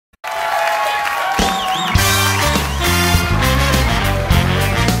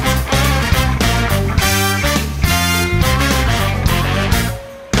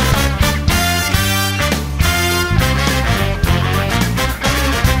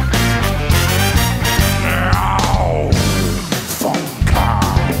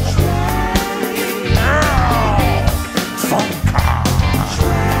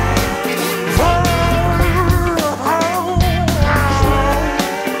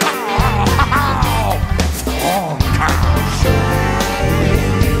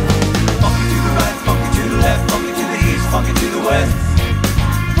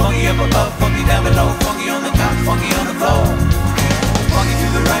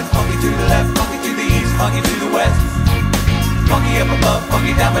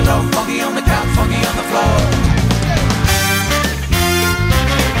funky down below, funky on the couch, funky on the floor.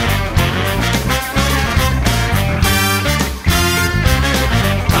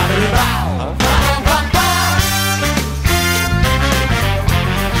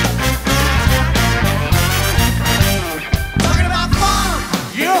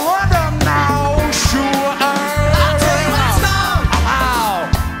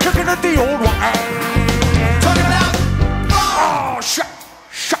 The old one. Talking about oh, shut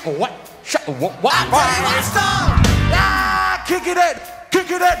what? Shut what? What? Ah, kick it in, kick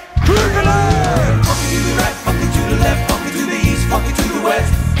it in, kick it in. Funky to the right, funky to the left, funky to the east, funky to the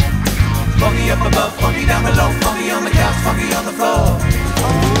west. Funky up above, funky down below, funky on the couch, funky on the floor.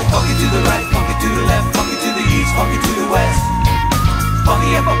 Funky to the right, funky to the left, funky to the east, funky to the west.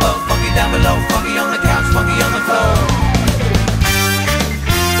 Funky up above, funky down below, funky on the couch, funky on the floor.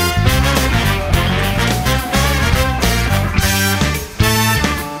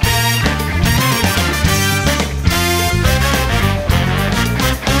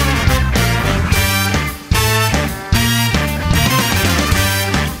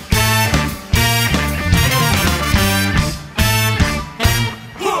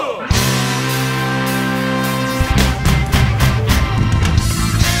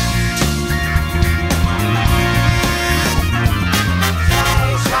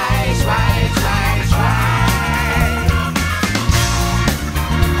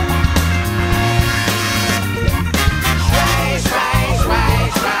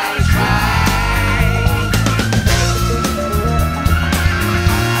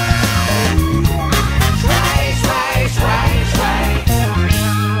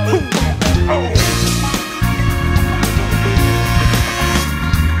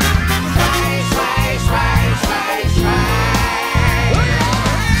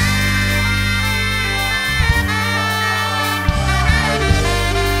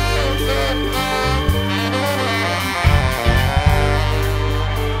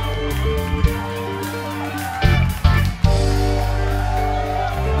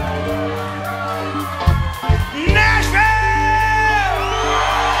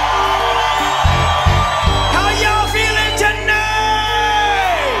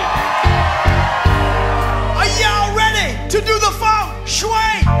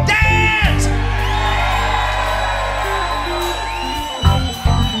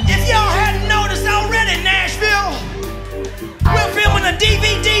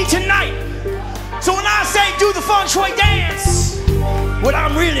 Feng Shui dance. What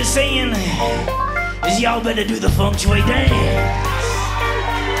I'm really saying is y'all better do the Feng Shui dance.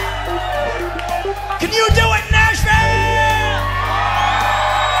 Can you do it, Nashville?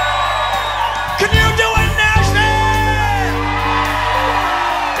 Can you do it, Nashville?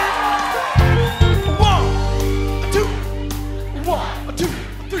 1, 2,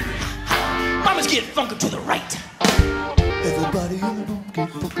 3. Mamas get funky to the right. Everybody in the room get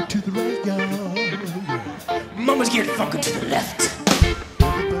funky to the right, y'all. Mamas get funky to the left.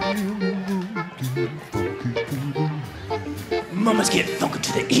 Mamas get funky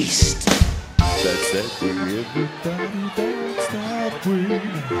to the east. That's that way, everybody, that's that way.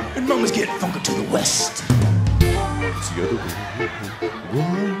 And mamas get funky to the west. It's the other way.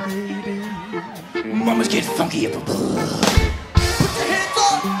 One lady. Mamas get funky up above. Put your hands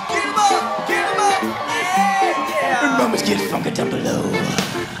up, get 'em up, get 'em up. Yeah, yeah. And mamas get funky down below.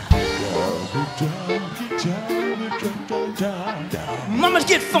 Mamas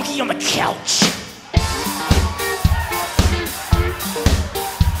get funky on the couch.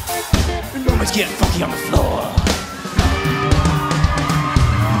 And mamas get funky on the floor.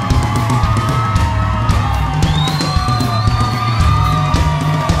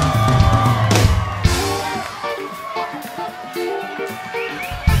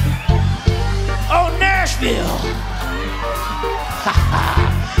 Oh, Nashville!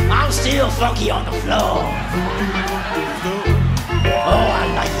 I'm still funky on the floor. Oh, I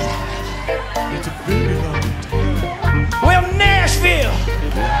like it. It's a very long time. Well, Nashville!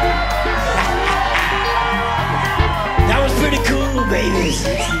 That was pretty cool, babies.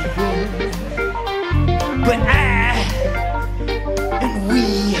 But I and we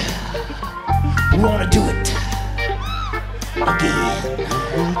wanna do it again.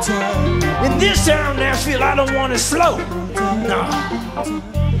 In this town, Nashville, I don't want it slow. No.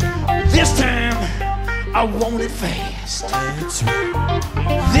 This time, I want it fast.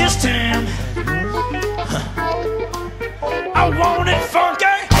 This time, I want it funky,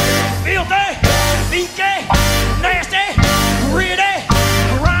 filthy, beaky, nasty, gritty,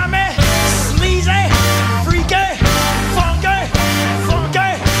 grimy, sleazy, freaky, funky, funky,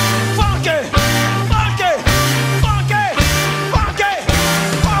 funky, funky, funky, funky,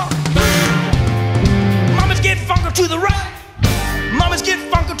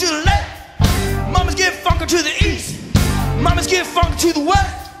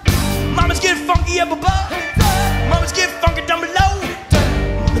 Mamas get funky up above. Mamas get funky down below.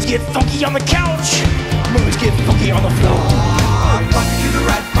 Mamas get funky on the couch. Mamas get funky on the floor. Funky to the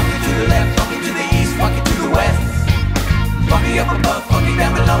right, funky to the left, funky to the east, funky to the west. Funky up above, funky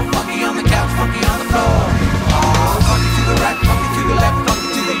down below, funky on the couch, funky on the floor. Funky to the right, funky to the left, funky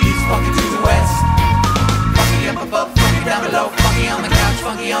to the east, funky to the west. Funky up above, funky down below, funky on the couch,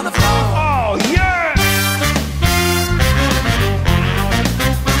 funky on the